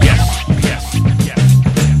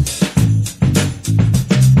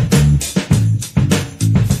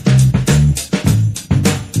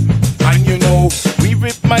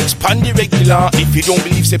If you don't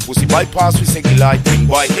believe, say pussy bypass, we say like bring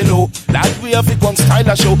boy hello. That we have a gun style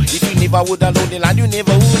a show. If you never woulda know the land, you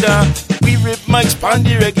never woulda. We rip mics pan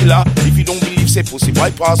the regular. If you don't believe, say pussy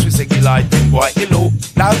bypass, we say like bring boy hello.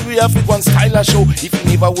 That we have a gun style a show. If you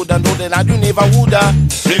never woulda know the land, you never woulda.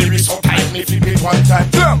 The lyrics so tight, me flip it one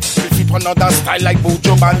time. We flip another style like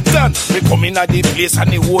Bojo Banton. We come in at the place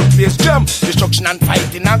and the whole place jam. Destruction and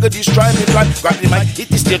fighting, I go destroy me plan. Grab the mic,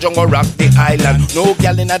 hit the stage and go rock the island. No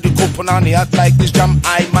girl in the cup on the act like this jam.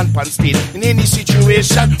 I man pan stage in any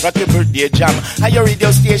situation. Rock your birthday jam. At your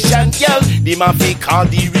radio station, girl. The man call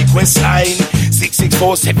the request line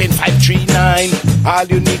 664-7539. All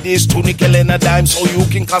you need is 2 nickel and a dime, so you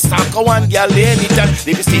can cast taco one girl anytime.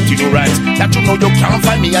 They be state to your rights that you know you can't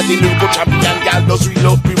find me at the lyrical champion. Girl does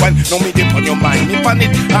reload rewind. No me dip on your mind, dip on it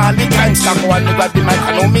all the time. Taco one grab the mic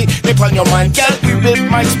and know me dip on your mind. Girl we rip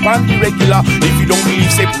mics pan the regular. If you don't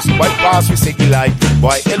believe, say pussy white pass, we say like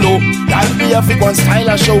boy hello. That be a fig one style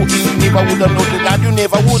a show. If you never woulda know the lad, you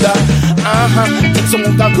never woulda. It's some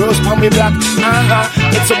of the girls from me black.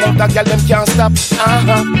 It's some of the girl them can't stop.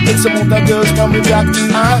 It's some of the girls from me black.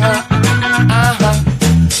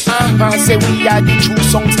 Say we are the true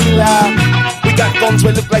songs killer. We got guns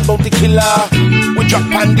we look like bounty killer. We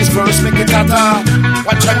drop on this verse make it hotter.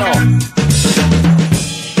 Watch out now.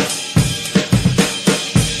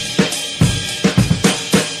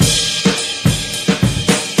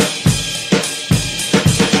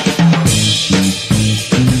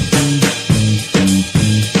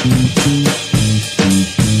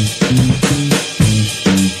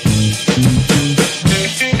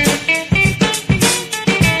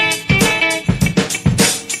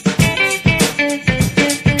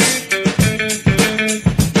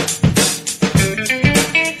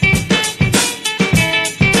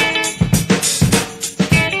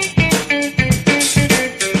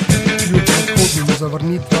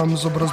 Заверніть вам з